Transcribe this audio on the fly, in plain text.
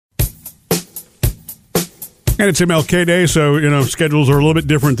And it's MLK Day, so, schedules are a little bit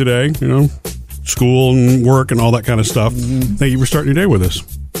different today, school and work and all that kind of stuff. Thank you for starting your day with us.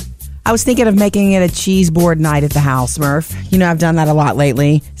 I was thinking of making it a cheese board night at the house, Murph. I've done that a lot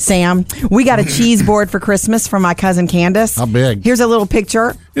lately. Sam, we got a cheese board for Christmas from my cousin Candace. How big? Here's a little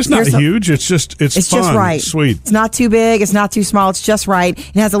picture. It's not huge. It's fun. Just right. It's sweet. It's not too big. It's not too small. It's just right.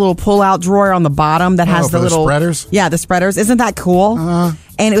 It has a little pull-out drawer on the bottom that has the little spreaders. Yeah, the spreaders. Isn't that cool?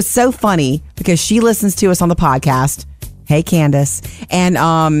 And it was so funny because she listens to us on the podcast. Hey, Candace,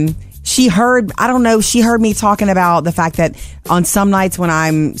 and she heard me talking about the fact that on some nights when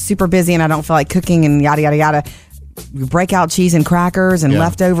I'm super busy and I don't feel like cooking and yada, yada, yada, you break out cheese and crackers and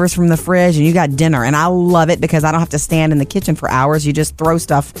leftovers from the fridge and you got dinner. And I love it because I don't have to stand in the kitchen for hours. You just throw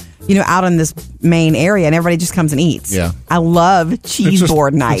stuff, out in this main area and everybody just comes and eats. Yeah. I love cheese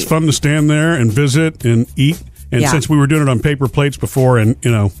board night. It's fun to stand there and visit and eat. And since we were doing it on paper plates before and,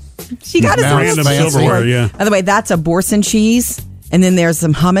 she got us random silverware, By the way, that's a Boursin cheese. And then there's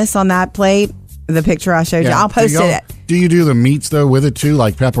some hummus on that plate. The picture I showed you. I'll post it. Do you do the meats, though, with it, too?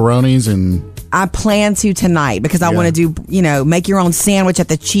 Like pepperonis and... I plan to tonight because I want to do, make your own sandwich at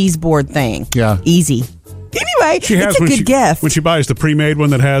the cheese board thing. Yeah. Easy. Anyway, it's a good gift. When she buys the pre-made one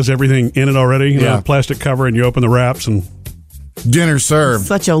that has everything in it already, plastic cover, and you open the wraps and... Dinner served.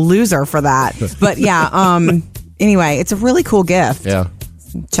 Such a loser for that. But anyway, it's a really cool gift. Yeah.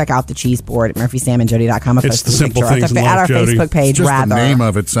 Check out the cheese board at murphysamandjody.com. It's the simple things at our Facebook page. Just the name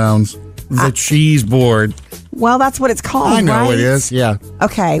of it sounds the cheese board. Well, that's what it's called. I know right? it is. Yeah.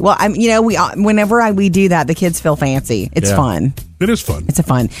 Okay. Well, whenever we do that, the kids feel fancy. It's fun. It is fun. It's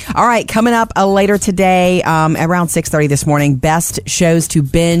fun. All right. Coming up later today, around 6:30 this morning, best shows to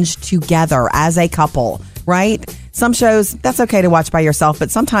binge together as a couple. Right. Some shows, that's okay to watch by yourself,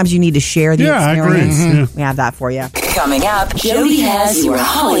 but sometimes you need to share the experience. I agree. Mm-hmm. We have that for you. Coming up, Jody has your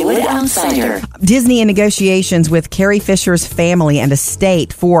Hollywood Outsider. Disney in negotiations with Carrie Fisher's family and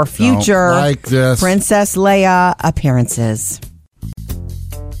estate for future Princess Leia appearances.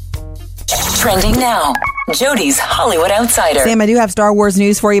 Trending now, Jody's Hollywood Outsider. Sam, I do have Star Wars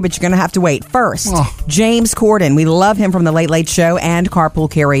news for you, but you're going to have to wait. First, James Corden. We love him from The Late Late Show and Carpool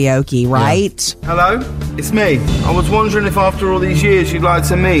Karaoke, right? Yeah. Hello, it's me. I was wondering if after all these years you'd like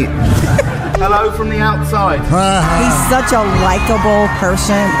to meet. Hello from the outside. He's such a likable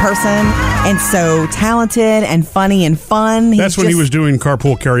person and so talented and funny and fun. That's when he was doing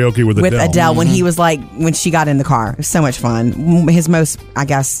Carpool Karaoke with Adele. With Adele, when he was when she got in the car. It was so much fun. His most, I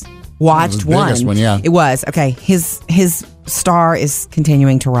guess... watched one. It was. Okay. His star is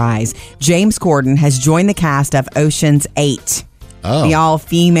continuing to rise. James Corden has joined the cast of Ocean's 8. Oh. The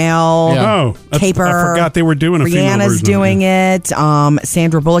all-female caper. I forgot they were doing a female version. Rihanna's doing it.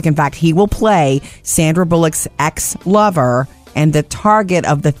 Sandra Bullock. In fact, he will play Sandra Bullock's ex-lover and the target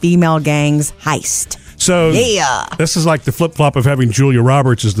of the female gang's heist. So this is like the flip-flop of having Julia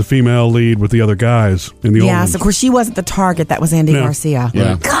Roberts as the female lead with the other guys in the old ones. Of course, she wasn't the target. That was Andy Garcia.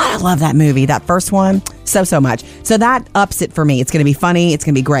 Yeah. God, I love that movie. That first one, so much. So that ups it for me. It's going to be funny. It's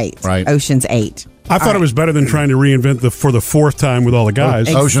going to be great. Right. Ocean's 8. I thought it was better than trying to reinvent for the fourth time with all the guys.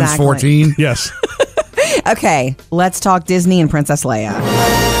 Exactly. Ocean's 14? Yes. Okay, let's talk Disney and Princess Leia.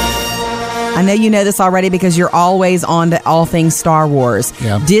 I know you know this already because you're always on to all things Star Wars.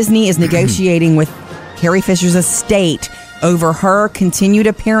 Yeah. Disney is negotiating with Carrie Fisher's estate over her continued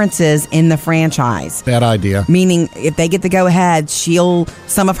appearances in the franchise. Bad idea. Meaning, if they get the go-ahead,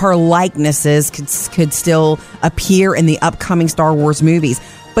 some of her likenesses could still appear in the upcoming Star Wars movies.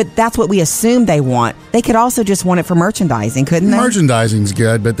 But that's what we assume they want. They could also just want it for merchandising, couldn't they? Merchandising's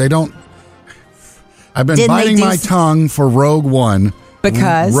good, but they don't... I've been biting my tongue for Rogue One.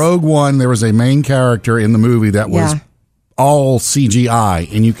 Because? Rogue One, there was a main character in the movie that was... all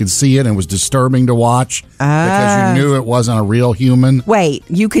CGI, and you could see it, and it was disturbing to watch because you knew it wasn't a real human. Wait,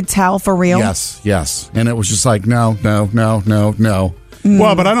 you could tell for real? Yes. And it was just like, no.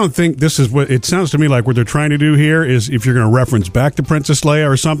 Well, but I don't think this is what it sounds to me like. What they're trying to do here is, if you're going to reference back to Princess Leia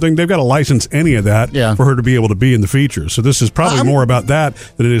or something, they've got to license any of that for her to be able to be in the features. So this is probably more about that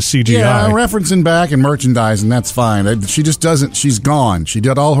than it is CGI. Yeah, referencing back and merchandising, that's fine. She just doesn't. She's gone. She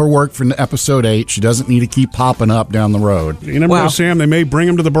did all her work for episode 8. She doesn't need to keep popping up down the road. You never know, Sam. They may bring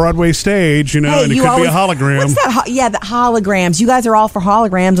him to the Broadway stage, and it could be a hologram. What's that? The holograms. You guys are all for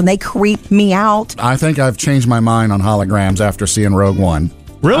holograms, and they creep me out. I think I've changed my mind on holograms after seeing Rogue One.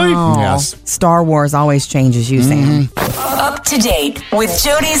 Really? Oh, yes. Star Wars always changes you, Sam. Up to date with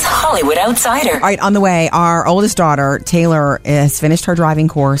Jody's Hollywood Outsider. All right, on the way, our oldest daughter, Taylor, has finished her driving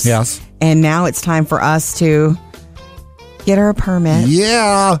course. Yes. And now it's time for us to get her a permit.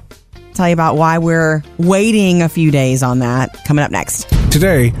 Yeah. Tell you about why we're waiting a few days on that. Coming up next.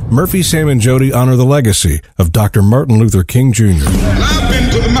 Today, Murphy, Sam, and Jody honor the legacy of Dr. Martin Luther King Jr. I've been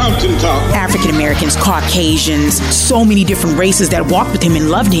to the mountaintop. African Americans, Caucasians, so many different races that walked with him and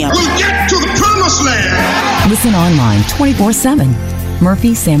loved him. We'll get to the promised land. Listen online 24/7.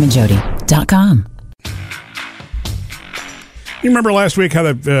 MurphySamandJody.com. You remember last week how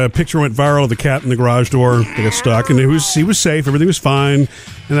that picture went viral of the cat in the garage door that got stuck, and he was safe, everything was fine,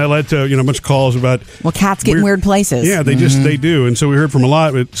 and that led to a bunch of calls about cats get in weird places. Yeah, they they do, and so we heard from a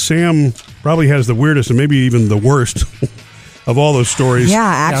lot. But Sam probably has the weirdest and maybe even the worst of all those stories. Yeah,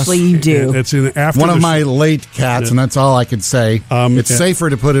 actually, you do. It's in after one of my late cats, and that's all I could say. It's safer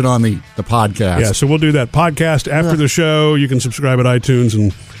to put it on the podcast. Yeah, so we'll do that podcast after the show. You can subscribe at iTunes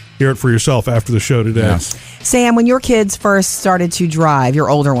and hear it for yourself after the show today. Yes. Sam, when your kids first started to drive, your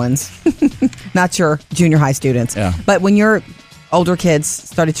older ones, not your junior high students, but when your older kids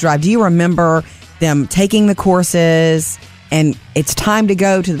started to drive, do you remember them taking the courses and it's time to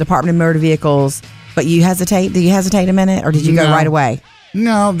go to the Department of Motor Vehicles, but you hesitate? Did you hesitate a minute, or did you go right away?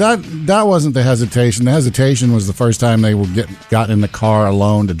 No, that wasn't the hesitation. The hesitation was the first time they got in the car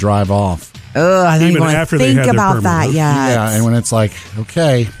alone to drive off. I don't even after think they had about their that permit. Yeah, and when it's like,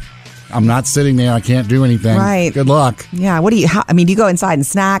 okay, I'm not sitting there, I can't do anything. Right. Good luck. Yeah. What do you? Do you go inside and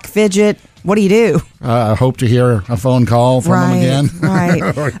snack, fidget? What do you do? I hope to hear a phone call from them again. Right.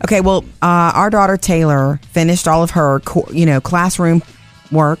 Okay. Well, our daughter Taylor finished all of her, classroom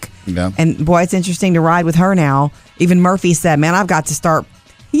work. Yeah. And boy, it's interesting to ride with her now. Even Murphy said, "Man, I've got to start."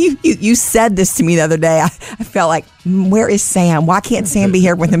 You said this to me the other day. I felt like, where is Sam? Why can't Sam be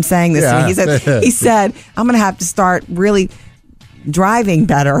here with him saying this to me? He said, I'm going to have to start really driving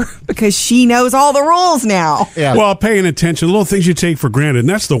better because she knows all the rules now. Yeah. Well, paying attention, little things you take for granted, and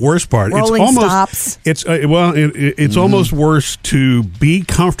that's the worst part. Rolling it's almost stops. It's almost worse to be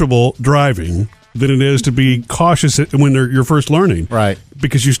comfortable driving than it is to be cautious when you're first learning. Right.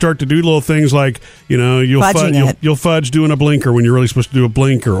 Because you start to do little things like, you'll fudge doing a blinker when you're really supposed to do a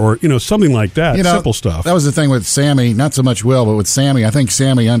blinker, or something like that. Simple stuff. That was the thing with Sammy, not so much Will, but with Sammy, I think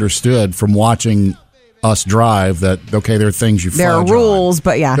Sammy understood from watching us drive that, okay, there are things you fudge There are rules, on.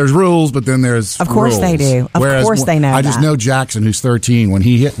 but yeah. There's rules, but then there's Of course rules. they do. Of Whereas course they know I just that. know Jackson, who's 13, when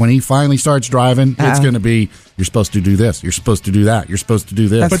he finally starts driving, it's going to be, you're supposed to do this, you're supposed to do that, you're supposed to do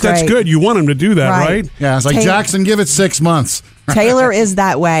this. That's good. You want him to do that, right? Yeah, it's like, Jackson, give it 6 months. Taylor is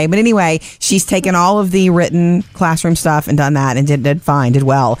that way. But anyway, she's taken all of the written classroom stuff and done that and did fine, did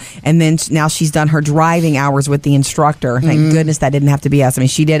well. And then now she's done her driving hours with the instructor. Thank goodness that didn't have to be us. I mean,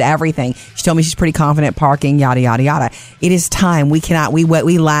 she did everything. She told me she's pretty confident parking, yada, yada, yada. It is time. We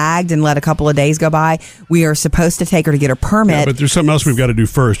lagged and let a couple of days go by. We are supposed to take her to get her permit. Yeah, but there's something else we've got to do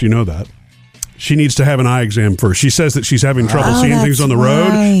first. You know that. She needs to have an eye exam first. She says that she's having trouble seeing things on the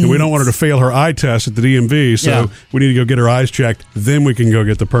road, and we don't want her to fail her eye test at the DMV, so we need to go get her eyes checked. Then we can go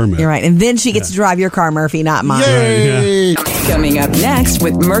get the permit. You're right. And then she gets to drive your car, Murphy, not mine. Yay! Coming up next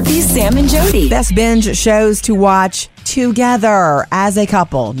with Murphy, Sam, and Jody. Best binge shows to watch together as a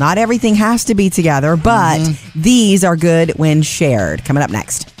couple. Not everything has to be together, but these are good when shared. Coming up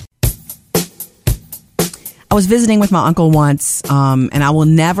next. I was visiting with my uncle once, and I will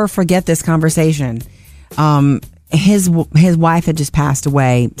never forget this conversation. His wife had just passed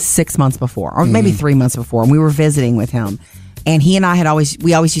away 6 months before, or maybe 3 months before, and we were visiting with him. And he and I always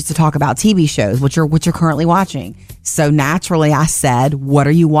used to talk about TV shows, which you're currently watching. So naturally, I said, "What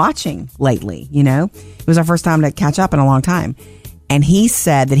are you watching lately?" It was our first time to catch up in a long time, and he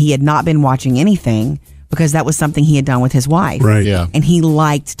said that he had not been watching anything because that was something he had done with his wife. Right. Yeah. And he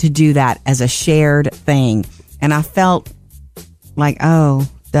liked to do that as a shared thing. And I felt like, oh,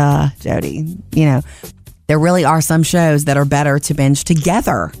 duh, Jody, there really are some shows that are better to binge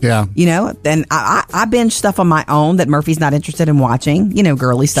together. Yeah. And I binge stuff on my own that Murphy's not interested in watching,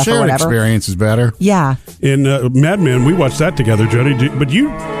 girly stuff Shared or whatever. experience is better. Yeah. In Mad Men, we watched that together, Jody. But you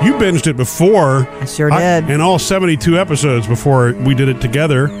binged it before. I sure did. And all 72 episodes before we did it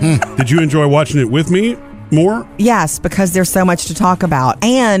together. Did you enjoy watching it with me more? Yes, because there's so much to talk about.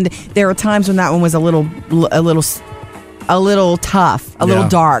 And there are times when that one was a little tough, a little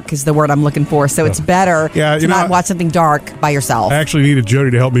dark is the word I'm looking for. So it's better to not watch something dark by yourself. I actually needed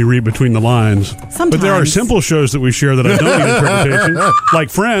Jody to help me read between the lines. Sometimes. But there are simple shows that we share that I don't need interpretation, like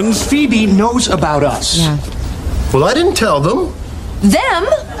Friends. Phoebe knows about us. Yeah. Well, I didn't tell them. Them?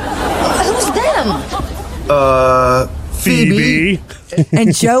 Who's them? Phoebe.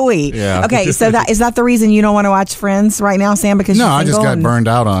 And Joey. Yeah. Okay, so is that the reason you don't want to watch Friends right now, Sam? Because No, you're I just single got and burned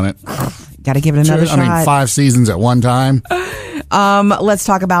out on it. Got to give it another shot. I mean, 5 seasons at one time. Let's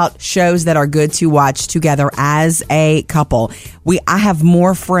talk about shows that are good to watch together as a couple. I have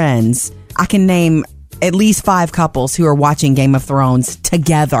more friends. I can name at least 5 couples who are watching Game of Thrones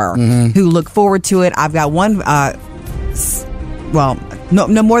together, who look forward to it. I've got one,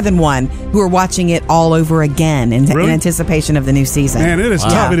 no more than one, who are watching it all over again in anticipation of the new season. Man, it is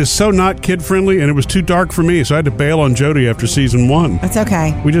tough. It is so not kid-friendly, and it was too dark for me, so I had to bail on Jody after season 1. That's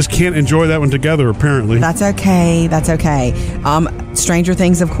okay. We just can't enjoy that one together, apparently. That's okay. Stranger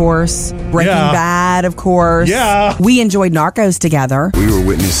Things, of course. Breaking Bad, of course. Yeah. We enjoyed Narcos together. We were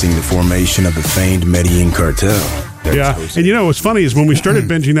witnessing the formation of the famed Medellin cartel. Yeah, and what's funny is when we started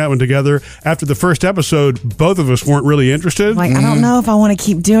binging that one together, after the first episode, both of us weren't really interested. Like, I don't know if I want to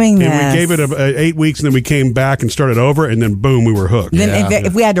keep doing this. And we gave it 8 weeks, and then we came back and started over, and then boom, we were hooked. Then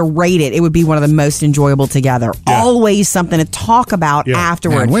if we had to rate it, it would be one of the most enjoyable together. Yeah. Always something to talk about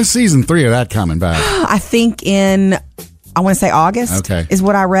afterward. Man, when's season 3 of that coming back? I think I want to say August is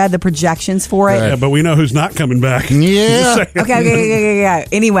what I read, the projections for it. Yeah, but we know who's not coming back. Yeah. Okay.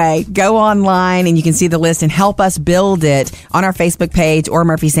 Anyway, go online and you can see the list and help us build it on our Facebook page or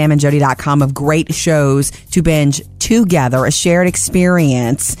murphysamandjody.com of great shows to binge together, a shared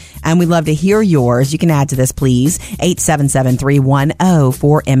experience. And we'd love to hear yours. You can add to this, please.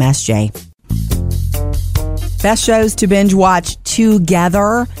 877-310-4MSJ. Best shows to binge watch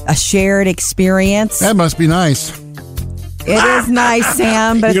together, a shared experience. That must be nice. It is nice,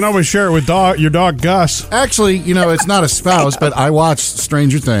 Sam. But you can always share it with your dog, Gus. Actually, it's not a spouse, but I watched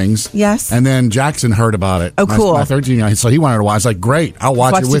Stranger Things. Yes. And then Jackson heard about it. Oh, cool. My 13-year-old, so he wanted to watch. I was like, great, I'll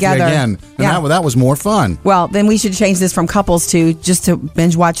watch it with together. you again. And that was more fun. Well, then we should change this from couples to just to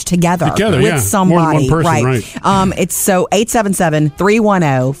binge watch together with somebody. More than one person, right. It's so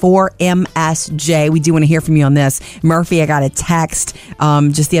 877-310-4MSJ. We do want to hear from you on this. Murphy, I got a text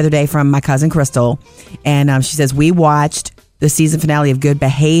just the other day from my cousin Crystal, and she says, we watched the season finale of Good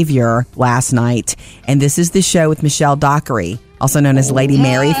Behavior last night, and this is the show with Michelle Dockery, also known as Lady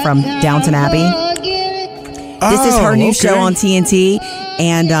Mary from Downton Abbey. This is her new show on TNT,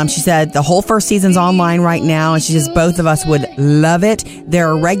 and she said the whole first season's online right now, and she says both of us would love it. There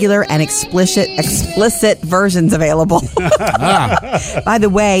are regular and explicit versions available. By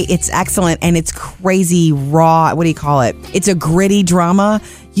the way, it's excellent, and it's crazy raw. What do you call it? It's a gritty drama.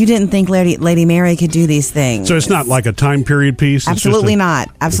 You didn't think Lady Mary could do these things. So it's not like a time period piece? Absolutely not.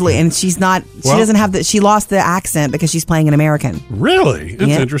 Absolutely. And she's not, she doesn't have she lost the accent because she's playing an American. Really?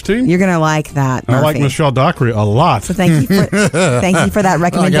 That's interesting. You're going to like that, Murphy. I like Michelle Dockery a lot. So thank you for that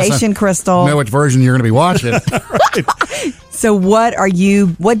recommendation, Crystal. Know which version you're going to be watching. Right. So what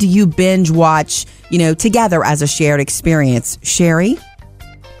do you binge watch, together as a shared experience? Sherry?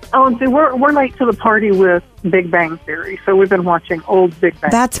 Oh, and see, we're late to the party with Big Bang Theory, so we've been watching old Big Bang.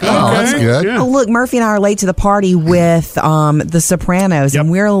 That's good. Oh, that's good. Yeah. Oh, look, Murphy and I are late to the party with The Sopranos,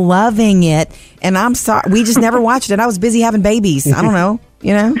 and we're loving it. And I'm sorry, we just never watched it. I was busy having babies. I don't know,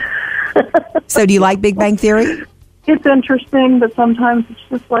 So, do you like Big Bang Theory? It's interesting, but sometimes it's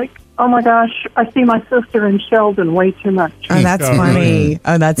just like, oh my gosh, I see my sister and Sheldon way too much. Oh, that's funny.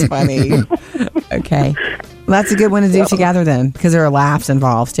 Oh, that's funny. Okay. Well, that's a good one to do together then, because there are laughs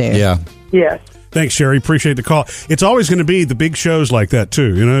involved too. Yeah. Yes. Thanks, Sherry. Appreciate the call. It's always going to be the big shows like that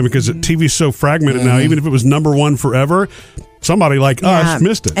too, because TV's so fragmented now. Even if it was number one forever, somebody like us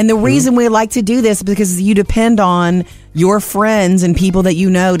missed it. And the reason we like to do this is because you depend on your friends and people that you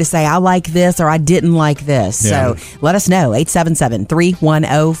know to say, I like this or I didn't like this. Yeah. So let us know.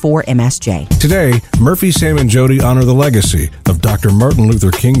 877-310-4MSJ. Today, Murphy, Sam, and Jody honor the legacy of Dr. Martin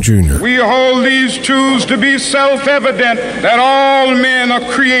Luther King Jr. We hold these truths to be self-evident that all men are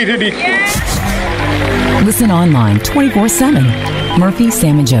created equal. Listen online 24/7.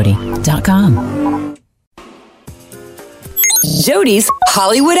 murphysamandjody.com. Jody's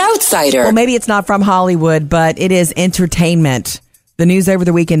Hollywood Outsider. Well, maybe it's not from Hollywood, but it is entertainment. The news over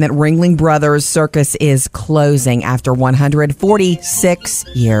the weekend that Ringling Brothers Circus is closing after 146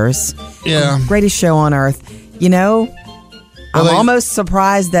 years. Yeah. Greatest show on earth. I'm almost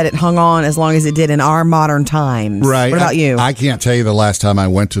surprised that it hung on as long as it did in our modern times. Right. What about you? I can't tell you the last time I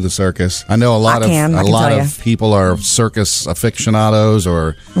went to the circus. I know a lot of people are circus aficionados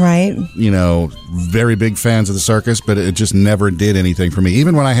or very big fans of the circus, but it just never did anything for me.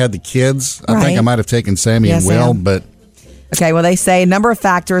 Even when I had the kids, I think I might have taken Sammy and Will, but okay, well, they say a number of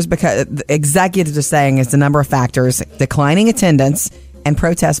factors, because the executives are saying it's a number of factors: declining attendance and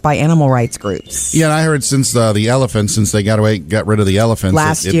protests by animal rights groups. Yeah, and I heard since the elephants, since they got rid of the elephants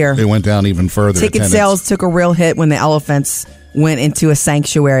last year, it went down even further. Ticket sales took a real hit when the elephants went into a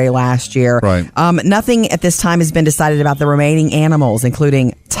sanctuary last year. Right. Nothing at this time has been decided about the remaining animals,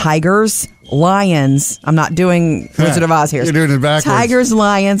 including tigers, lions. I'm not doing Wizard of Oz here. You're doing it backwards. Tigers,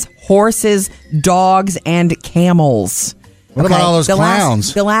 lions, horses, dogs, and camels. What about all those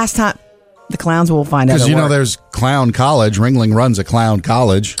clowns? The last time. The clowns will find out. Because, there's Clown College. Ringling runs a Clown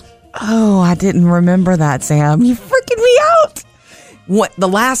College. Oh, I didn't remember that, Sam. You're freaking me out. The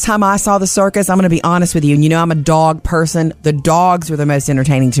last time I saw the circus, I'm going to be honest with you, and I'm a dog person. The dogs were the most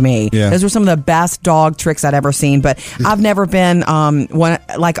entertaining to me. Yeah. Those were some of the best dog tricks I'd ever seen, but I've never been one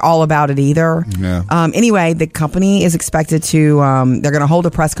like all about it either. Yeah. Anyway, the company is expected to, they're going to hold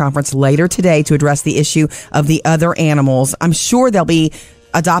a press conference later today to address the issue of the other animals. I'm sure they'll be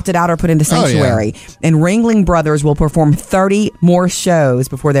adopted out or put into sanctuary. And Ringling Brothers will perform 30 more shows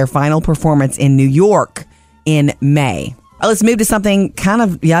before their final performance in New York in May. Let's move to something kind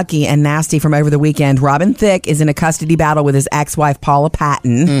of yucky and nasty from over the weekend. Robin Thicke is in a custody battle with his ex-wife, Paula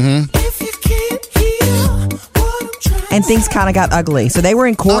Patton. And things kind of got ugly. So they were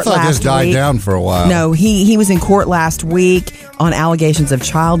in court last week. I thought it just died down for a while. No, he was in court last week on allegations of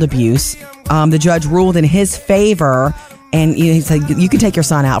child abuse. The judge ruled in his favor. And he said, you can take your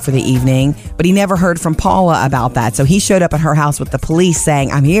son out for the evening. But he never heard from Paula about that. So he showed up at her house with the police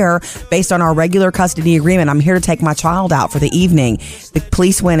saying, I'm here based on our regular custody agreement. I'm here to take my child out for the evening. The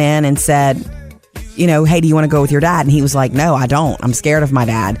police went in and said, hey, do you want to go with your dad? And he was like, no, I don't. I'm scared of my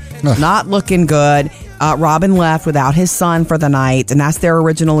dad. Not looking good. Robin left without his son for the night, and that's their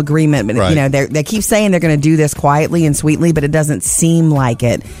original agreement. But right. They keep saying they're going to do this quietly and sweetly, but it doesn't seem like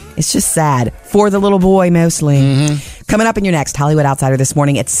it. It's just sad for the little boy mostly. Mm-hmm. Coming up in your next Hollywood Outsider this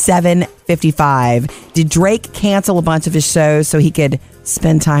morning at 7:55. Did Drake cancel a bunch of his shows so he could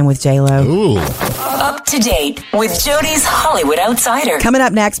spend time with J-Lo? Ooh. Up to date with Jody's Hollywood Outsider. Coming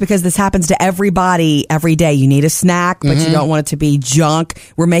up next, because this happens to everybody every day. You need a snack, but you don't want it to be junk.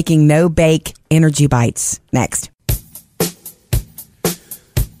 We're making no-bake energy bites. Next.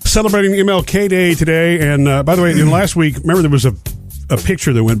 Celebrating MLK Day today. And by the way, last week, remember there was a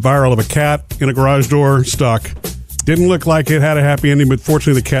picture that went viral of a cat in a garage door stuck. Didn't look like it had a happy ending, but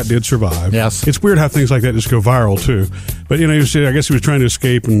fortunately the cat did survive. Yes. It's weird how things like that just go viral, too. But, I guess he was trying to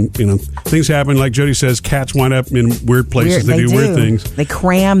escape, and, things happen. Like Jody says, cats wind up in weird places. They do weird things. They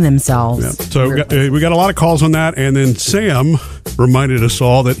cram themselves. Yeah. So we got a lot of calls on that. And then Sam reminded us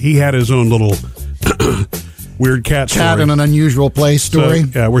all that he had his own little weird cat story. In an unusual place story.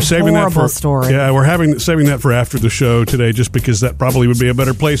 So, we're saving that for story. Yeah, we're saving that for after the show today, just because that probably would be a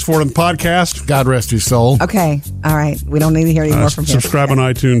better place for it on the podcast. God rest his soul. Okay, all right. We don't need to hear any more from him. Subscribe on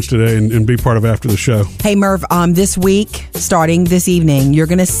iTunes today and be part of after the show. Hey Merv, this week, starting this evening, you're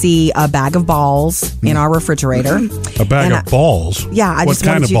going to see a bag of balls in our refrigerator. A bag of balls? Yeah. What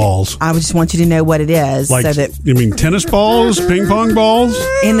kind of balls? I just want you to know what it is. Like, so that you mean tennis balls, ping pong balls?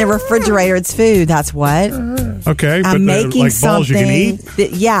 In the refrigerator, it's food. That's what. Okay, I'm making like something. Balls you can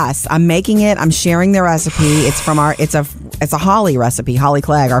eat? Yes, I'm making it. I'm sharing the recipe. It's from it's a Holly recipe. Holly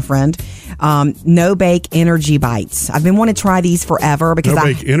Clegg, our friend. No bake energy bites. I've been wanting to try these forever because no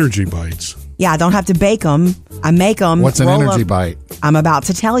bake energy bites. Yeah, I don't have to bake them. I make them. What's an energy bite? I'm about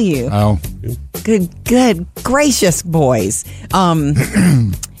to tell you. Oh, good gracious, boys.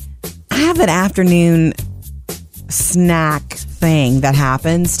 I have an afternoon snack thing that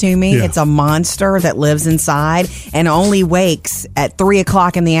happens to me. Yeah. It's a monster that lives inside and only wakes at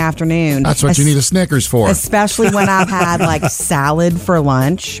 3:00 in the afternoon. That's what you need a Snickers for. Especially when I've had like salad for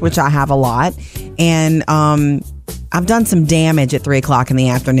lunch, which I have a lot. And I've done some damage at 3:00 in the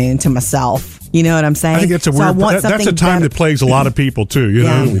afternoon to myself. You know what I'm saying? I think it's a weird. That's a time that plagues a lot of people too. You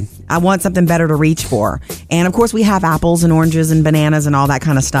know, I want something better to reach for, and of course we have apples and oranges and bananas and all that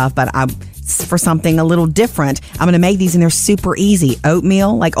kind of stuff. But for something a little different, I'm going to make these, and they're super easy.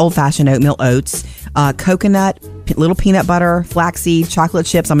 Oatmeal, like old-fashioned oatmeal oats, coconut, little peanut butter, flaxseed, chocolate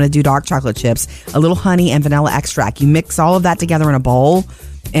chips. I'm going to do dark chocolate chips, a little honey and vanilla extract. You mix all of that together in a bowl,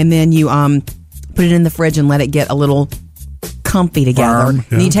 and then you put it in the fridge and let it get a little comfy together.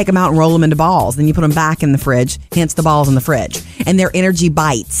 Then you take them out and roll them into balls. Then you put them back in the fridge, hence the balls in the fridge. And they're energy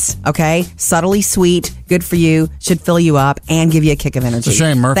bites, okay? Subtly sweet, good for you, should fill you up, and give you a kick of energy. It's a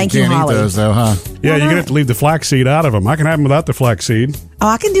shame Murphy can't eat those, though, huh? Yeah, you're going to have to leave the flaxseed out of them. I can have them without the flaxseed. Oh,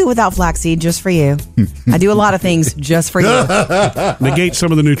 I can do it without flaxseed just for you. I do a lot of things just for you. Negate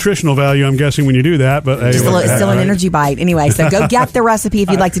some of the nutritional value, I'm guessing, when you do that. But it's still an energy bite. Anyway, so go get the recipe if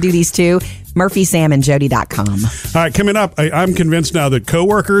you'd like to do these too. MurphySamandJody.com. All right, coming up, I'm convinced now that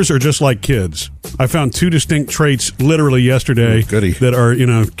coworkers are just like kids. I found two distinct traits literally yesterday that are,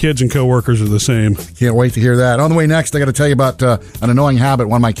 kids and coworkers are the same. Can't wait to hear that. On the way next, I got to tell you about an annoying habit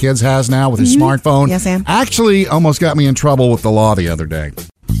one of my kids has now with his smartphone. Yes, Sam. Actually, almost got me in trouble with the law the other day.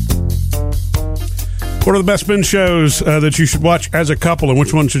 What are the best binge shows that you should watch as a couple, and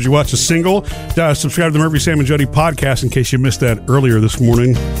which one should you watch as single? Subscribe to the Murphy, Sam, and Jody podcast in case you missed that earlier this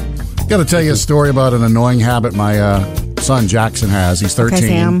morning. Got to tell you a story about an annoying habit my son Jackson has. He's 13. Okay,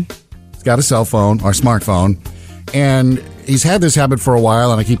 Sam. He's got a cell phone or smartphone, and he's had this habit for a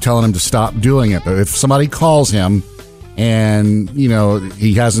while, and I keep telling him to stop doing it. But if somebody calls him and,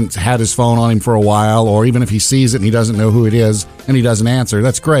 he hasn't had his phone on him for a while, or even if he sees it and he doesn't know who it is and he doesn't answer,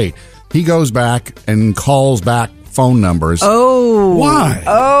 that's great. He goes back and calls back phone numbers. Oh. Why?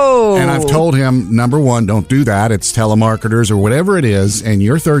 Oh. And I've told him, number one, don't do that. It's telemarketers or whatever it is, and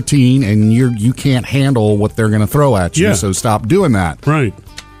you're 13 and you can't handle what they're going to throw at you, so stop doing that. Right.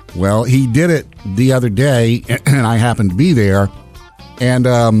 Well, he did it the other day, and I happened to be there. And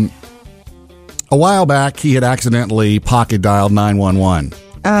a while back, he had accidentally pocket dialed 911.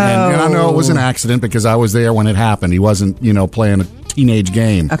 Oh. And I know it was an accident because I was there when it happened. He wasn't, playing a teenage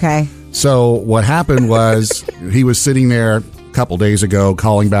game. Okay. So what happened was he was sitting there a couple days ago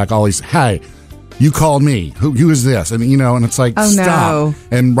calling back all these, hey, you called me. Who is this? And, and it's like, stop. No.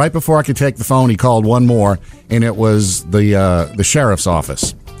 And right before I could take the phone, he called one more, and it was the sheriff's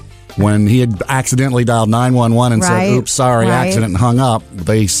office. When he had accidentally dialed 911 and said, oops, sorry, accident, and hung up,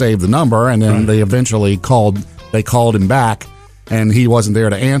 they saved the number, and then they eventually called him back, and he wasn't there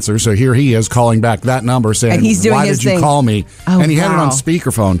to answer, so here he is calling back that number saying, and he's doing why did you call me? Oh, and he had it on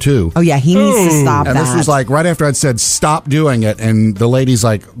speakerphone, too. Oh, yeah, he needs to stop and that. This was like right after I'd said, stop doing it, and the lady's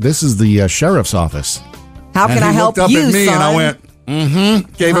like, this is the sheriff's office. How can I help you, he looked up at me, son? and I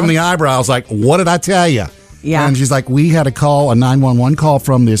went, gave him the eyebrows, like, what did I tell you? Yeah. And she's like, we had a 911 call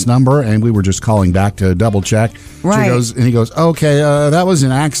from this number, and we were just calling back to double check. Right. He goes, okay, that was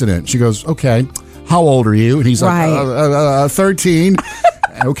an accident. She goes, okay, how old are you? And he's like, 13.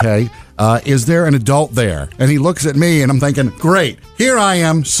 Okay. Is there an adult there? And he looks at me, and I'm thinking, great, here I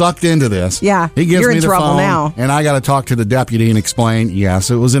am sucked into this. Yeah, he gives you're me in the trouble phone, now. and I got to talk to the deputy and explain,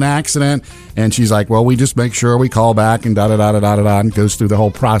 yes, it was an accident. And she's like, well, we just make sure we call back and da-da-da-da-da-da, and goes through the whole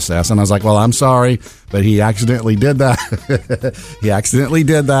process. And I was like, well, I'm sorry, but he accidentally did that. He accidentally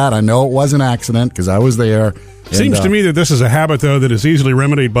did that. I know it was an accident because I was there. Seems to me that this is a habit, though, that is easily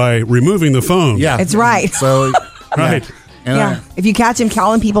remedied by removing the phone. Yeah. It's right. So, right. Yeah. If you catch him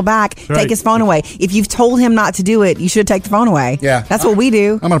calling people back, take his phone away. If you've told him not to do it, you should take the phone away. Yeah. That's what we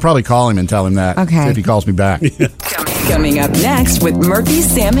do. I'm going to probably call him and tell him that. Okay. See if he calls me back. Coming up next with Murphy,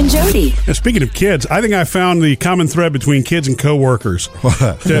 Sam, and Jody. Now, speaking of kids, I think I found the common thread between kids and coworkers.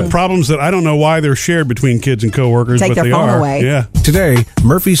 Problems that I don't know why they're shared between kids and coworkers, Take but their they phone are. away. Yeah. Today,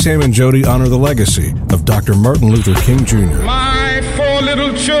 Murphy, Sam, and Jody honor the legacy of Dr. Martin Luther King Jr. My 4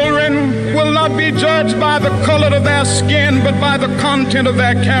 little children will not be judged by the color of their skin, but by the content of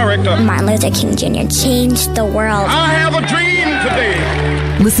their character. Martin Luther King Jr. changed the world. I have a dream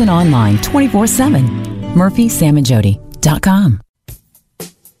today. Listen online 24/7. MurphySamandJody.com.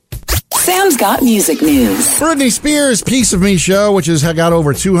 Sam's got music news. Britney Spears' Piece of Me show, which has got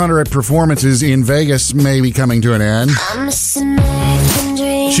over 200 performances in Vegas, may be coming to an end.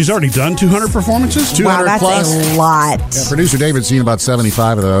 She's already done 200 performances? 200 wow, that's plus. a lot. Yeah, producer David's seen about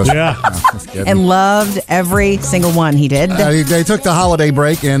 75 of those. Yeah. And loved every single one he did. They took the holiday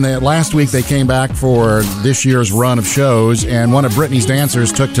break, and last week they came back for this year's run of shows, and one of Britney's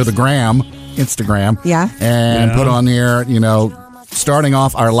dancers took to the Instagram, and put on there, starting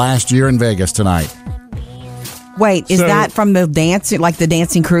off our last year in Vegas tonight. Wait, is that from the dance, like the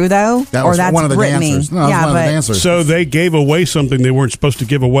dancing crew, though? That was that's one of the Britney? dancers. No, one of the dancers. So they gave away something they weren't supposed to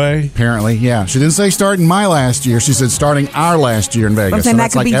give away? Apparently, yeah. She didn't say starting my last year. She said starting our last year in Vegas. I'm saying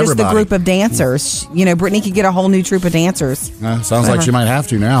that could be just everybody. the group of dancers. Britney could get a whole new troupe of dancers. Sounds like she might have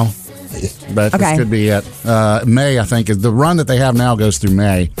to now. But this could be it. May, I think, is the run that they have now goes through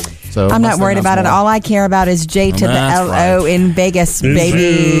May. So I'm not worried about it. All I care about is J to the L-O in Vegas,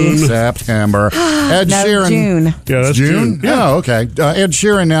 baby. September. Ed Sheeran. June. Yeah, that's June. Yeah. Oh, okay. Ed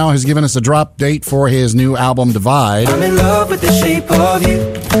Sheeran now has given us a drop date for his new album, Divide. I'm in love with the shape of you.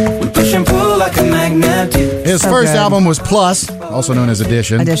 We push and pull like a magnet do. His first album was Plus, also known as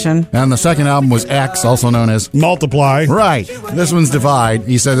Edition. And the second album was X, also known as Multiply. Right. This one's Divide.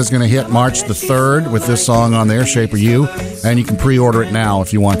 He said it's going to hit March the 3rd with this song on there, Shape of You. And you can pre-order it now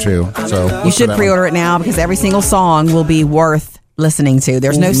if you want to. So you should pre-order it now because every single song will be worth listening to.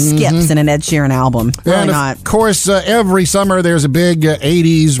 There's no skips in an Ed Sheeran album. Really not. Of course, every summer there's a big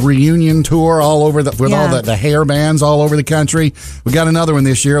 80s reunion tour all over with all the hair bands all over the country. We got another one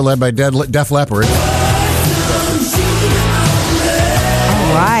this year led by Def Leppard. All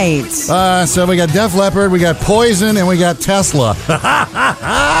right. So we got Def Leppard, we got Poison, and we got Tesla.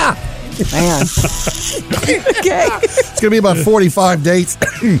 Man. Okay. It's going to be about 45 dates.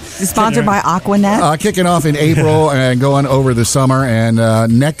 Sponsored by Aquanet. Kicking off in April and going over the summer. And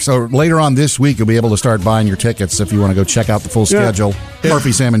later on this week, you'll be able to start buying your tickets if you want to go check out the full schedule.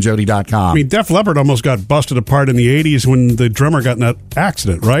 MurphySamandJody.com. I mean, Def Leppard almost got busted apart in the 80s when the drummer got in that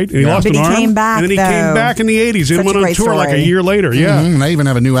accident, right? And he lost an arm. Came back, and then he came back in the 80s and went on tour like a year later. Yeah. And they even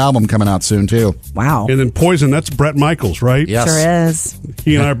have a new album coming out soon, too. Wow. And then Poison, that's Bret Michaels, right? Yes. Sure is.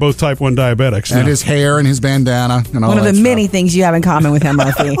 He and I are both type 1 diabetics. And his hair and his bandana and all One of the stuff. many things you have in common with him,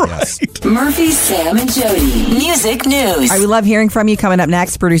 Murphy. Right. Murphy, Sam, and Jody. Music news. All right, we love hearing from you. Coming up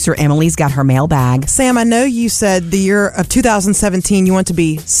next, producer Emily's got her mailbag. Sam, I know you said the year of 2017 you want to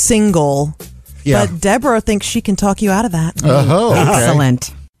be single, but Deborah thinks she can talk you out of that. Oh, okay.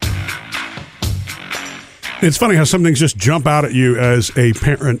 Excellent. It's funny how some things just jump out at you as a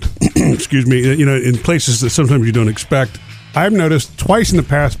parent, excuse me, you know, in places that sometimes you don't expect. I've noticed twice in the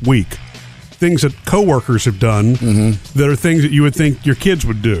past week things that coworkers have done that are things that you would think your kids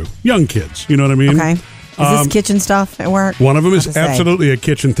would do. Young kids, you know what I mean? Okay. Is this kitchen stuff at work? One of them is absolutely a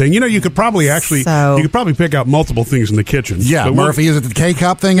kitchen thing. You know, you could probably you could probably pick out multiple things in the kitchen. Yeah, but Murphy, is it the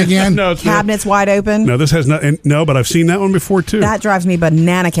K-cup thing again? No, it's cabinets wide open. No, this has not. No, but I've seen that one before too. That drives me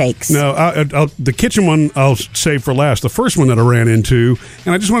banana cakes. No, the kitchen one I'll save for last. The first one that I ran into,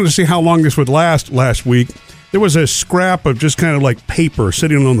 and I just wanted to see how long this would last. Last week, there was a scrap of just kind of like paper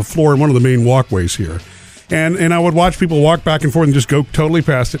sitting on the floor in one of the main walkways here. And I would watch people walk back and forth and just go totally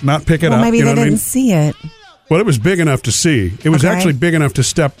past it, not pick it up. Maybe they didn't see it. Well, it was big enough to see. It was actually big enough to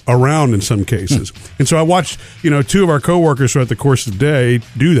step around in some cases. And so I watched, two of our coworkers throughout the course of the day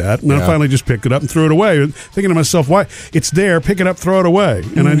do that. And I finally just picked it up and threw it away, thinking to myself, why? It's there, pick it up, throw it away.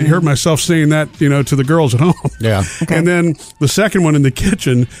 And I heard myself saying that, to the girls at home. Yeah. Okay. And then the second one in the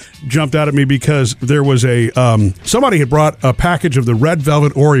kitchen jumped out at me because there was somebody had brought a package of the red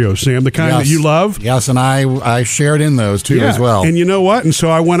velvet Oreos, Sam, the kind that you love. Yes, and I shared in those too as well. And you know what? And so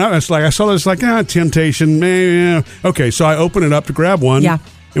I went out, and I saw this temptation, man. Yeah. Okay, so I open it up to grab one. Yeah.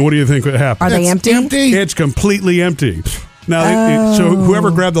 And what do you think would happen? Are they empty? It's completely empty. Now, so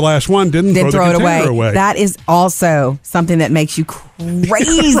whoever grabbed the last one didn't throw the container away. That is also something that makes you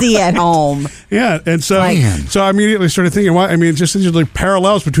crazy at home. Yeah, and so I immediately started thinking, it's just like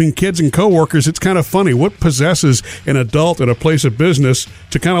parallels between kids and coworkers. It's kind of funny. What possesses an adult at a place of business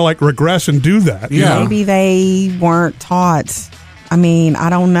to kind of like regress and do that? Yeah. Maybe they weren't taught. I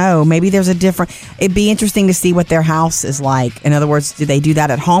don't know. Maybe there's it'd be interesting to see what their house is like. In other words, do they do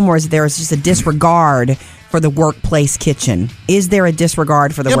that at home, or is there just a disregard for the workplace kitchen? Is there a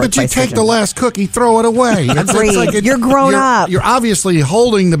disregard for the workplace kitchen? But you take the last cookie, throw it away. Agreed. You're grown up. You're obviously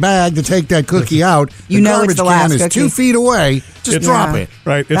holding the bag to take that cookie out. The garbage it's the last can is cookie. 2 feet away. Just drop it.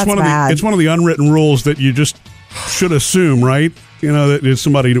 Right. That's bad. It's one of the unwritten rules that you just should assume, right? That it's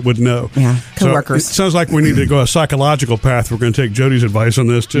somebody that would know. Yeah, coworkers. So it sounds like we need to go a psychological path. We're going to take Jody's advice on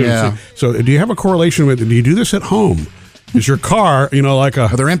this, too. Yeah. So do you have a correlation with it? Do you do this at home? Is your car,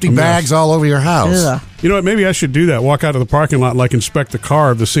 are there empty bags all over your house? Ugh. You know what? Maybe I should do that. Walk out of the parking lot and inspect the car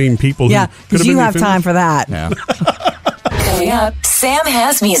of the same people. Yeah, because you have time for that. Yeah. Coming up, Sam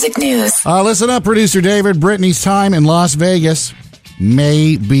has music news. Listen up, producer David. Britney's time in Las Vegas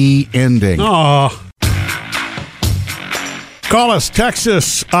may be ending. Aw. Call us, text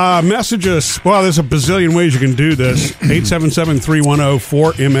us, message us. Well, there's a bazillion ways you can do this.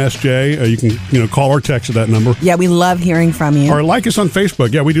 877-310-4MSJ. You can call or text at that number. Yeah, we love hearing from you. Or like us on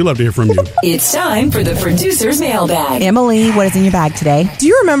Facebook. Yeah, we do love to hear from you. It's time for the producer's mailbag. Emily, what is in your bag today? Do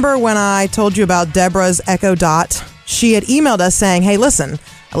you remember when I told you about Deborah's Echo Dot? She had emailed us saying, hey, listen,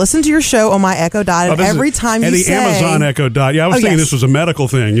 I listen to your show on my Echo Dot, and every time you say... And the Amazon Echo Dot. Yeah, I was thinking this was a medical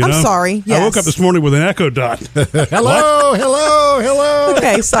thing, I'm sorry, yes. I woke up this morning with an Echo Dot. Hello.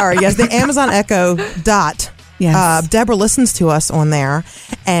 Okay, sorry. Yes, the Amazon Echo Dot. Yes. Deborah listens to us on there,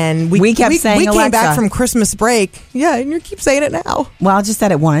 and we kept saying we came Alexa. back from Christmas break. Yeah, and you keep saying it now. Well, I just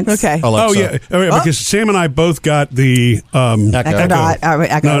said it once. Okay. Alexa. Because Sam and I both got the Echo Dot.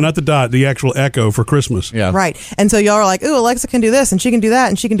 Echo. No, not the Dot, the actual Echo for Christmas. Yeah. Right. And so y'all are like, ooh, Alexa can do this, and she can do that,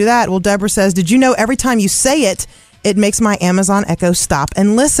 and she can do that. Well, Deborah says, did you know every time you say it, it makes my Amazon Echo stop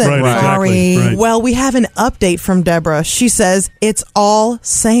and listen. Right, exactly. Right. Well, we have an update from Deborah. She says, it's all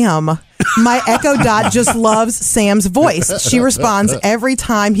Sam. My Echo Dot just loves Sam's voice. She responds every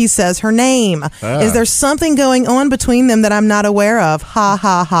time he says her name. Is there something going on between them that I'm not aware of? Ha,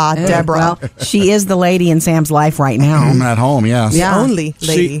 ha, ha, Deborah. Well, she is the lady in Sam's life right now. I'm at home, yes. The only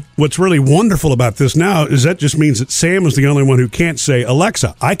lady. See, what's really wonderful about this now is that just means that Sam is the only one who can't say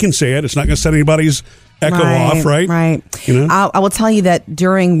Alexa. I can say it. It's not going to set anybody's Echo off, right? Right. I will tell you that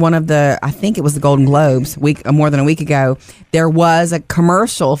during one of I think it was the Golden Globes, more than a week ago, there was a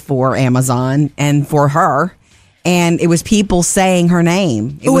commercial for Amazon and for her. and it was people saying her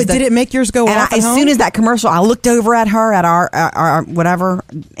name. Did it make yours go off? As soon as that commercial, I looked over at her at our whatever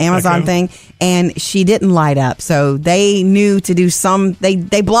Amazon thing, and she didn't light up. So they knew to do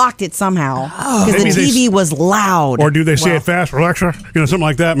they blocked it somehow because the TV was loud. Or do they say it fast, Alexa? Something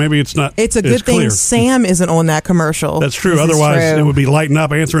like that. Maybe it's not. It's a good thing clear. Sam isn't on that commercial. That's true. Otherwise, it would be lighting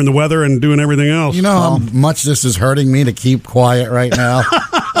up, answering the weather, and doing everything else. You know how much this is hurting me to keep quiet right now?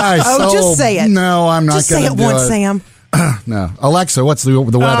 Just say it. No, I'm not going to do it. Just say it once, Sam. No. Alexa, what's the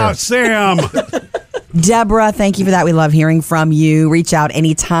weather? Oh, Sam. Deborah, thank you for that. We love hearing from you. Reach out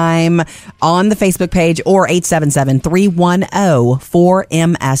anytime on the Facebook page or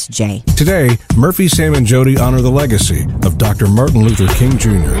 877-310-4MSJ. Today, Murphy, Sam, and Jody honor the legacy of Dr. Martin Luther King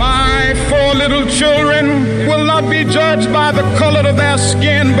Jr. My 4 little children will not be judged by the color of their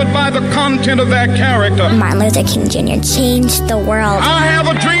skin, but by the content of their character. Martin Luther King Jr. changed the world. I have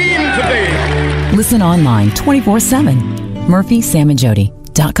a dream today. Listen online 24/7.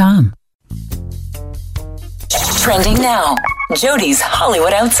 MurphySamandJody.com. Trending now. Jody's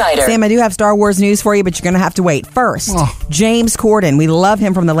Hollywood Outsider. Sam, I do have Star Wars news for you, but you're going to have to wait. First, James Corden. We love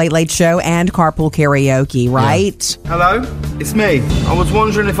him from The Late Late Show and Carpool Karaoke, right? Yeah. Hello, it's me. I was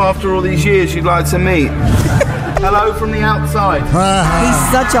wondering if after all these years you'd like to meet. Hello from the outside.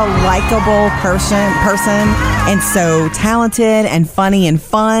 He's such a likable person and so talented and funny and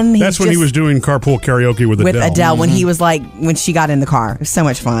fun. That's when he was doing Carpool Karaoke with Adele. With Adele, when he was when she got in the car. It was so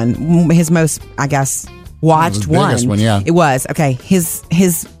much fun. His most, I guess, watched one. Yeah. It was. Okay. His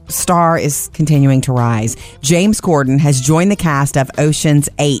star is continuing to rise. James Corden has joined the cast of Ocean's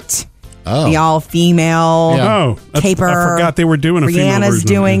 8. Oh. The all-female caper. I forgot they were doing a female version. Rihanna's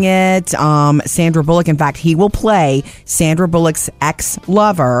doing it. Sandra Bullock. In fact, he will play Sandra Bullock's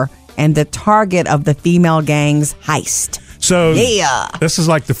ex-lover and the target of the female gang's heist. So this is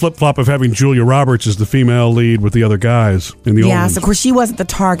like the flip-flop of having Julia Roberts as the female lead with the other guys in the old ones. Of course, she wasn't the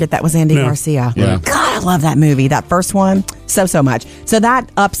target. That was Andy Garcia. Yeah. God, I love that movie. That first one, so much. So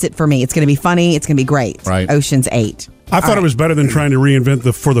that ups it for me. It's going to be funny. It's going to be great. Right. Ocean's 8. I thought it was better than trying to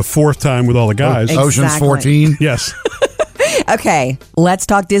reinvent for the fourth time with all the guys. Exactly. Ocean's 14? Yes. Okay, let's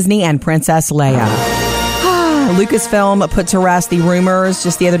talk Disney and Princess Leia. Lucasfilm put to rest the rumors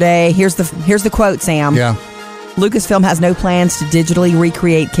just the other day. Here's the quote, Sam. Yeah. Lucasfilm has no plans to digitally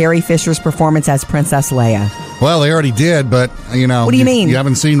recreate Carrie Fisher's performance as Princess Leia. Well, they already did, but, What do you mean? You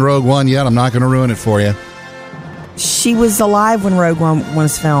haven't seen Rogue One yet. I'm not going to ruin it for you. She was alive when Rogue One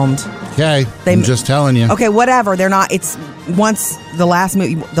was filmed. Okay, I'm just telling you. Okay, whatever. They're not. It's once the last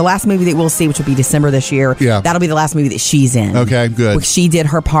movie that we'll see, which will be December this year. Yeah, that'll be the last movie that she's in. Okay, good. Which she did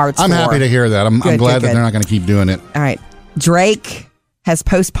her parts. I'm happy to hear that. I'm glad that they're not going to keep doing it. All right, Drake has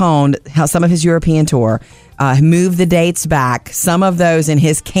postponed some of his European tour. Moved the dates back. Some of those in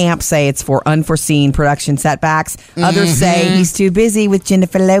his camp say it's for unforeseen production setbacks. Others say he's too busy with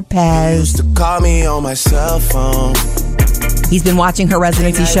Jennifer Lopez. Used to call me on my cell phone. He's been watching her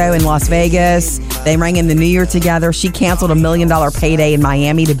residency show in Las Vegas. They rang in the New Year together. She canceled $1 million payday in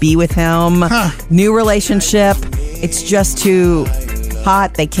Miami to be with him. New relationship. It's just too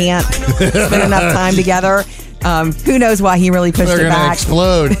hot. They can't spend enough time together. Who knows why he really pushed it back.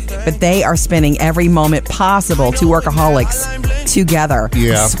 Explode. But they are spending every moment possible, two workaholics together.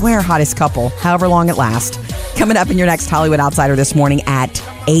 Yeah. I swear, hottest couple, however long it lasts. Coming up in your next Hollywood Outsider this morning at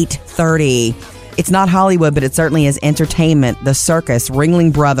 8:30. It's not Hollywood, but it certainly is entertainment. The circus,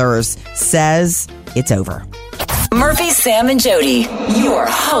 Ringling Brothers, says it's over. Murphy, Sam, and Jody, your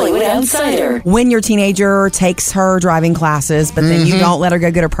Hollywood Outsider. When your teenager takes her driving classes, but then you don't let her go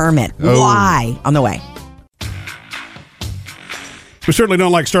get her permit. Why? On the way. We certainly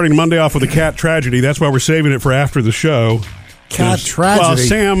don't like starting Monday off with a cat tragedy. That's why we're saving it for after the show. Cat tragedy? Well,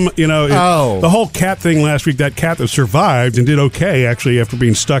 Sam, the whole cat thing last week, that cat that survived and did okay, actually, after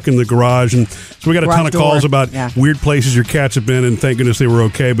being stuck in the garage. And so we got a ton of calls about weird places your cats have been, and thank goodness they were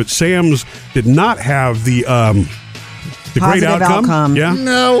okay. But Sam's did not have the great outcome. Yeah.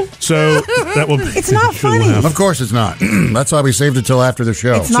 No. So that will. It's not funny. Of course it's not. That's why we saved it till after the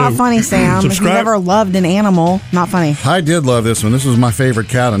show. It's not funny, Sam. If you've ever loved an animal, not funny. I did love this one. This was my favorite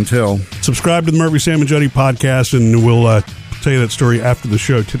cat until. Subscribe to the Murphy, Sam, and Jody podcast, and we'll tell you that story after the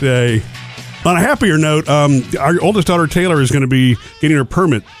show today. On a happier note, our oldest daughter Taylor is going to be getting her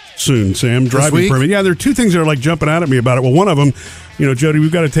permit soon, Sam. Driving permit. Yeah, there are two things that are like jumping out at me about it. Well, one of them, Jody,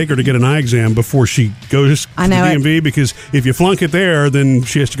 we've got to take her to get an eye exam before she goes to the DMV because if you flunk it there, then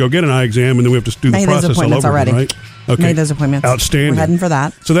she has to go get an eye exam, and then we have to do the process all over again, right? Okay. Made those appointments. Outstanding. We're heading for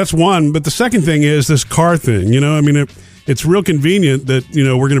that. So that's one. But the second thing is this car thing. It's real convenient that,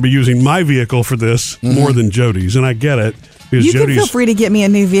 we're going to be using my vehicle for this more than Jody's, and I get it. You can feel free to get me a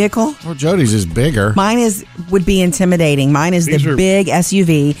new vehicle. Well, Jody's is bigger. Mine would be intimidating. Mine is the big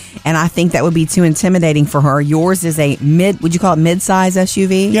SUV, and I think that would be too intimidating for her. Yours is a would you call it mid-size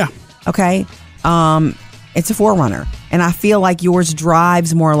SUV? Yeah. Okay. It's a 4Runner, and I feel like yours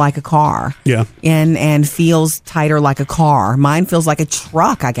drives more like a car. Yeah. And feels tighter like a car. Mine feels like a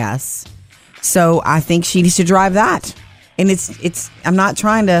truck, I guess. So I think she needs to drive that. And I'm not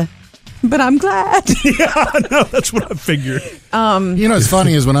trying to, but I'm glad. Yeah, no, that's what I figured. It's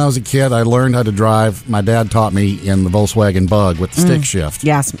funny is when I was a kid, I learned how to drive. My dad taught me in the Volkswagen Bug with the stick shift.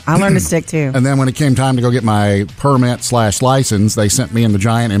 Yes, I learned to stick too. And then when it came time to go get my permit/license, they sent me in the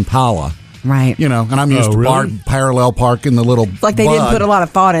giant Impala. Right. And I'm used to parallel park in the little like they didn't put a lot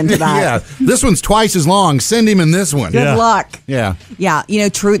of thought into that. Yeah. This one's twice as long. Send him in this one. Good luck. Yeah. Yeah.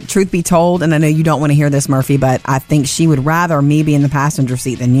 Truth be told, and I know you don't want to hear this, Murphy, but I think she would rather me be in the passenger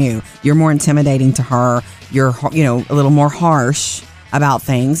seat than you. You're more intimidating to her. You're, a little more harsh about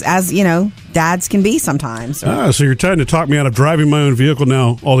things, as, dads can be sometimes. So you're trying to talk me out of driving my own vehicle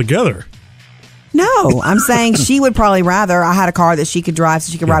now altogether. No, I'm saying she would probably rather I had a car that she could drive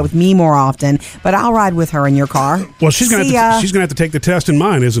so she could ride with me more often, but I'll ride with her in your car. Well, she's going to have to take the test in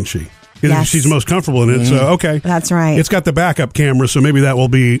mine, isn't she? Yes. She's most comfortable in it, so okay. That's right. It's got the backup camera, so maybe that will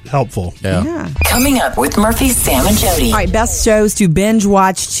be helpful. Yeah. Coming up with Murphy, Sam, and Jody. All right, best shows to binge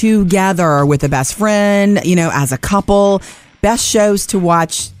watch together with a best friend, as a couple. Best shows to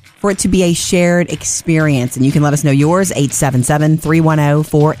watch for it to be a shared experience. And you can let us know yours,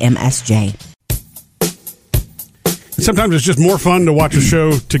 877-310-4MSJ. Sometimes it's just more fun to watch a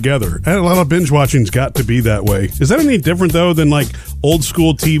show together. And a lot of binge watching's got to be that way. Is that any different, though, than like old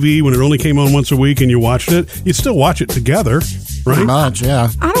school TV when it only came on once a week and you watched it? You'd still watch it together, right? Pretty much, yeah.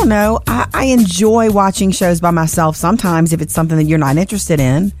 I don't know. I enjoy watching shows by myself sometimes if it's something that you're not interested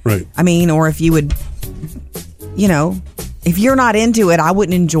in. Right. I mean, or if you would, if you're not into it, I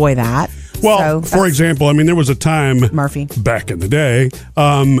wouldn't enjoy that. Well, for example, there was a time, Murphy, back in the day,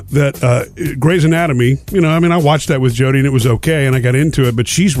 that Grey's Anatomy, I watched that with Jody and it was okay and I got into it, but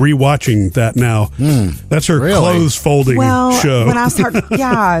she's rewatching that now. That's her clothes folding show. When I start,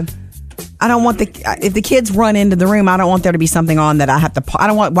 I don't want if the kids run into the room, I don't want there to be something on that I have to, I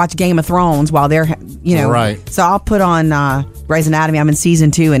don't want to watch Game of Thrones while they're, Right. So I'll put on Grey's Anatomy. I'm in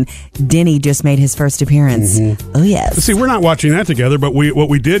season 2 and Denny just made his first appearance. Mm-hmm. Oh, yes. See, we're not watching that together, but what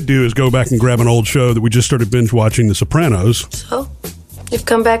we did do is go back and grab an old show that we just started binge watching, The Sopranos. So, you've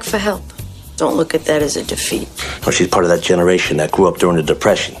come back for help. Don't look at that as a defeat. Well, she's part of that generation that grew up during the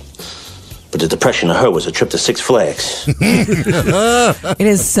Depression. But the depression to her was a trip to Six Flags. It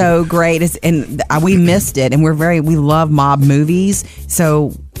is so great. We missed it, and we love mob movies.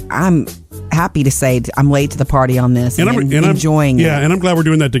 So I'm happy to say I'm late to the party on this, and I'm enjoying it. Yeah, and I'm glad we're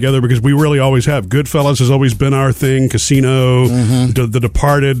doing that together because we really always have. Goodfellas has always been our thing. Casino, The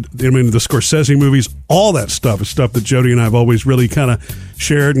Departed, the Scorsese movies, all that stuff is stuff that Jody and I have always really kind of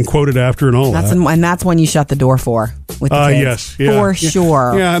shared and quoted after and all that. And that's when you shut the door for with the kids. Yes, for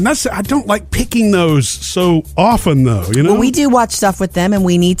sure. Yeah, and I don't like picking those so often though. Well, we do watch stuff with them, and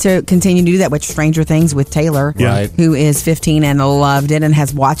we need to continue to do that with Stranger Things with Taylor, who is 15 and loved it and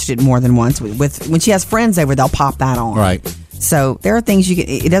has watched it more than once. When she has friends over, they'll pop that on. Right. So there are things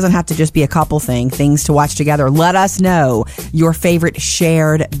it doesn't have to just be a couple things to watch together. Let us know your favorite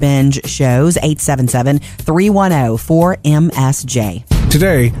shared binge shows, 877-310-4MSJ.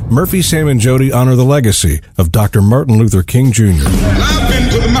 Today, Murphy, Sam, and Jody honor the legacy of Dr. Martin Luther King Jr. I've been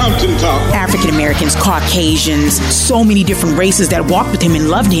to the mountaintop. African Americans, Caucasians, so many different races that walked with him and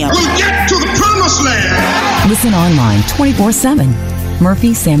loved him. We'll get to the promised land. Listen online 24/7.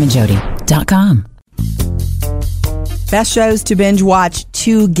 MurphySamandJody.com. Best shows to binge watch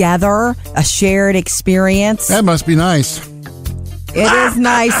together, a shared experience. That must be nice. It is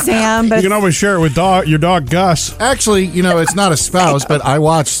nice, Sam. But you can always share it with your dog, Gus. Actually, it's not a spouse, but I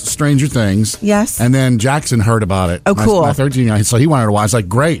watched Stranger Things. Yes. And then Jackson heard about it. Oh, cool. My 13-year-old, so he wanted to watch. I was like,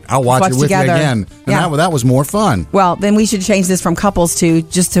 great, I'll watch it with together. you again. And that was more fun. Well, then we should change this from couples to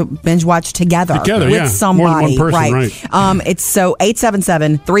just to binge watch together with somebody. More than one person, right. It's so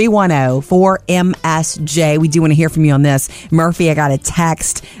 877-310-4MSJ. We do want to hear from you on this. Murphy, I got a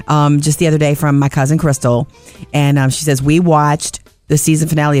text just the other day from my cousin Crystal, and she says, we watched the season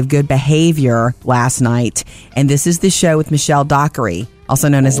finale of Good Behavior last night, and this is the show with Michelle Dockery, also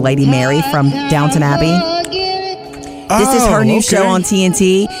known as Lady Mary from Downton Abbey. This is her new show on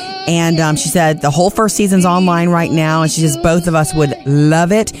TNT, and she said the whole first season's online right now, and she says both of us would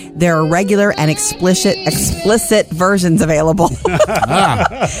love it. There are regular and explicit versions available.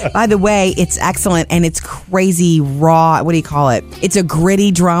 By the way, it's excellent, and it's crazy raw. What do you call it? It's a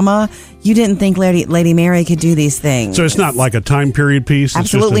gritty drama. you didn't think Lady Mary could do these things. So it's not like a time period piece?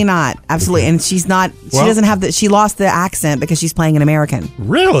 Absolutely not. Absolutely. And she's not, she doesn't have she lost the accent because she's playing an American.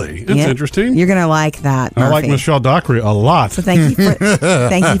 Really? That's interesting. You're going to like that, Murphy. I like Michelle Dockery a lot. So thank you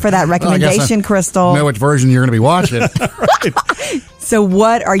for that recommendation, Crystal. Know which version you're going to be watching. Right. So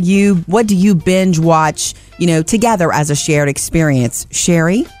what do you binge watch, together as a shared experience?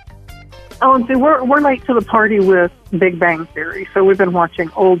 Sherry? Oh, and see, we're late to the party with Big Bang Theory, so we've been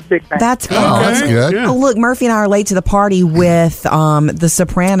watching old Big Bang. That's good. Oh, that's good. Yeah. Oh, look, Murphy and I are late to the party with The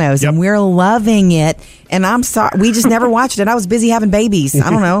Sopranos, and we're loving it. And I'm sorry, we just never watched it. I was busy having babies.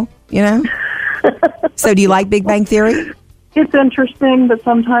 I don't know, So do you like Big Bang Theory? It's interesting, but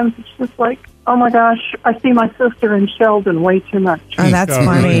sometimes it's just like, oh my gosh, I see my sister and Sheldon way too much. Oh, that's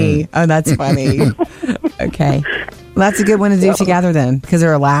funny. Oh, that's funny. Okay. Well, that's a good one to do together then, because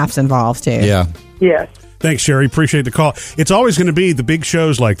there are laughs involved too. Yeah. Yes. Thanks, Sherry. Appreciate the call. It's always going to be the big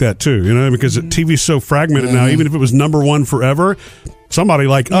shows like that too, because TV's so fragmented now. Even if it was number one forever, somebody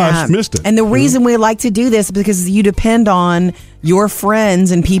like us missed it. And the reason we like to do this is because you depend on your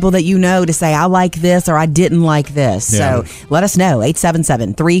friends and people that you know to say, I like this or I didn't like this. Yeah. So let us know.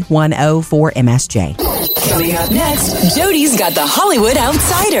 877-310-4MSJ. Coming up next, Jody's got the Hollywood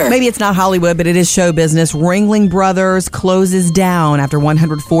Outsider. Maybe it's not Hollywood, but it is show business. Ringling Brothers closes down after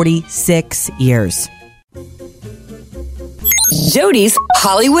 146 years. Jody's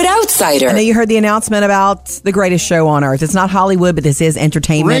Hollywood Outsider. I know you heard the announcement about the greatest show on earth. It's not Hollywood, but this is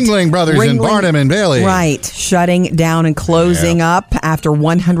entertainment. Ringling Brothers in Barnum and Bailey. Right. Shutting down and closing up after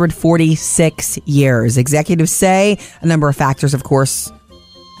 146 years. Executives say a number of factors, of course,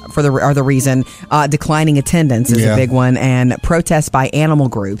 are the reason. Declining attendance is a big one, and protests by animal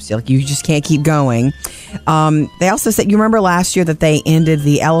groups. Like, you just can't keep going. They also said, you remember last year that they ended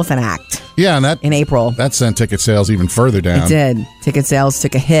the Elephant Act. Yeah, and in April. That sent ticket sales even further down. It did. Ticket sales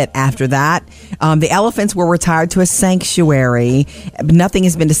took a hit after that. The elephants were retired to a sanctuary. Nothing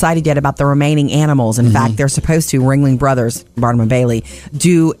has been decided yet about the remaining animals. In fact, they're supposed to, Ringling Brothers, Barnum and Bailey,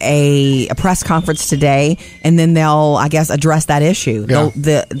 do a press conference today, and then they'll, I guess, address that issue. Yeah.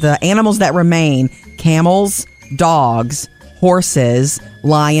 The animals that remain, camels, dogs, horses,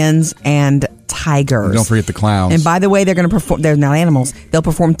 lions, and tigers. Don't forget the clowns. And by the way, they're going to perform. They're not animals. They'll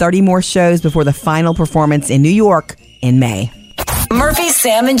perform 30 more shows before the final performance in New York in May. Murphy,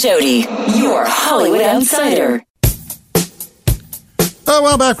 Sam, and Jody, your Hollywood Outsider. Oh,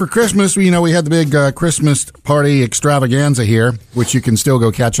 well, back for Christmas, we had the big Christmas party extravaganza here, which you can still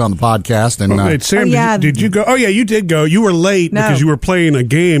go catch on the podcast. And wait, Sam, did you go? Oh, yeah, you did go. You were late because you were playing a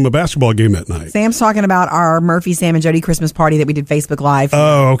basketball game that night. Sam's talking about our Murphy, Sam, and Jody Christmas party that we did Facebook Live.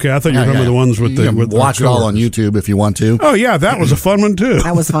 Oh, okay. I thought you were talking about the ones with you can watch it all on YouTube if you want to. Oh, yeah, that was a fun one, too.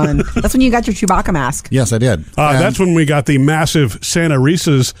 That was fun. That's when you got your Chewbacca mask. Yes, I did. That's when we got the massive Santa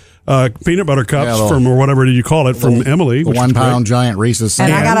Reese's peanut butter cups from, or whatever you call it, from Emily. The 1 pound giant Reese's.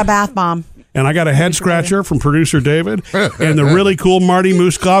 And I got a bath bomb. And I got a head scratcher from producer David, and the really cool Marty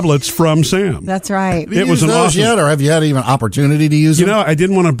Moose goblets from Sam. That's right. It was an awesome. Yet, or have you had even opportunity to use them? I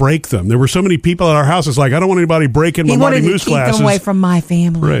didn't want to break them. There were so many people at our house. It's like, I don't want anybody breaking my Marty Moose glasses. Keep them away from my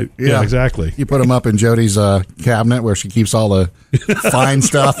family. Right. Yeah, exactly. You put them up in Jody's cabinet where she keeps all the fine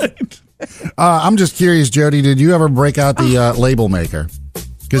stuff. I'm just curious, Jody, did you ever break out the label maker?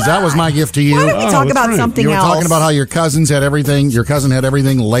 Because that was my gift to you. Why don't we talk about something else? You were talking about how your cousin had everything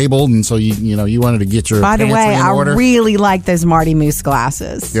labeled, and so you wanted to get your By the way, in order. I really like those Marty Moose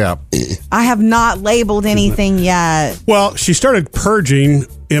glasses. Yeah. I have not labeled anything yet. Well, she started purging,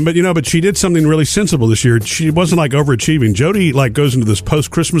 but she did something really sensible this year. She wasn't like overachieving. Jody goes into this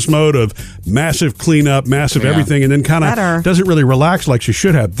post-Christmas mode of massive cleanup, massive everything, and then kind of doesn't really relax like she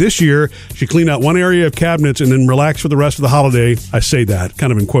should have. This year, she cleaned out one area of cabinets and then relaxed for the rest of the holiday. I say that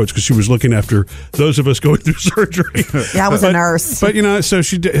kind of in quotes because she was looking after those of us going through surgery. Yeah, I was a nurse. But, so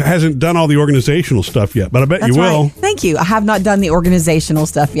she hasn't done all the organizational stuff yet, but I bet you will. Right. Thank you. I have not done the organizational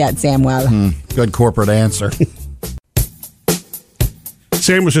stuff yet, Samwell. Good corporate answer.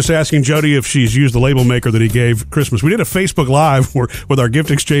 Sam was just asking Jody if she's used the label maker that he gave Christmas. We did a Facebook Live with our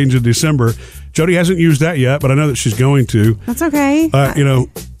gift exchange in December. Jody hasn't used that yet, but I know that she's going to. That's okay. I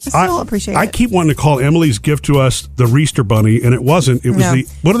still appreciate it. I keep wanting to call Emily's gift to us the Reester Bunny, and it wasn't. It was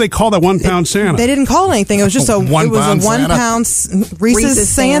what do they call that 1 pound Santa? They didn't call anything. It was just a 1 pound Reese's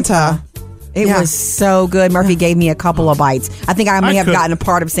Santa. It was so good. Murphy gave me a couple of bites. I think I may have gotten a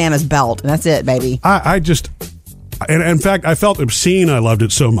part of Santa's belt, and that's it, baby. And in fact, I felt obscene. I loved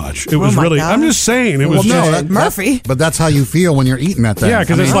it so much. It was really. God. I'm just saying. It was Murphy. But that's how you feel when you're eating that thing. Yeah,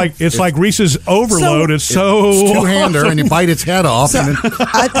 because it's like Reese's Overload. It's two-hander, and you bite its head off. So,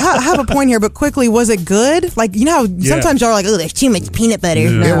 I have a point here, but quickly, was it good? Like, you know how sometimes y'all are like, oh, there's too much peanut butter.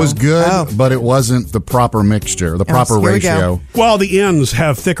 No. It was good, but it wasn't the proper mixture, the proper ratio. Well, the ends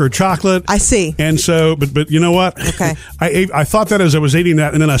have thicker chocolate. I see. And so, but you know what? Okay. I thought that as I was eating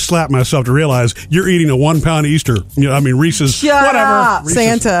that, and then I slapped myself to realize you're eating a 1 pound Easter. Reese's. Shut whatever. Up.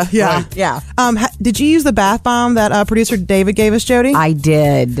 Reese's. Santa. Yeah. Right. Yeah. Did you use the bath bomb that producer David gave us, Jody? I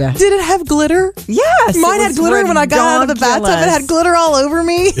did. Did it have glitter? Yes. Mine had glitter when I got out of the bathtub. It had glitter all over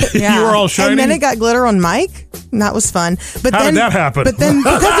me. Yeah. You were all shiny. And then it got glitter on Mike. And that was fun. But How did that happen? But then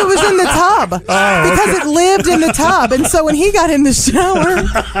because it was in the tub. Because it lived in the tub. And so when he got in the shower,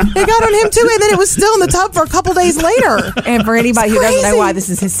 it got on him too. And then it was still in the tub for a couple days later. And for anybody who doesn't know why this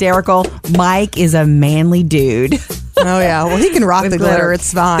is hysterical, Mike is a manly dude. Oh, yeah. Well, he can rock the glitter.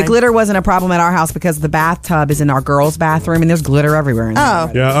 It's fine. The glitter wasn't a problem at our house because the bathtub is in our girls' bathroom and there's glitter everywhere in there.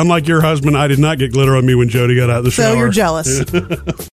 Oh. Yeah, unlike your husband, I did not get glitter on me when Jody got out of the shower. So you're jealous.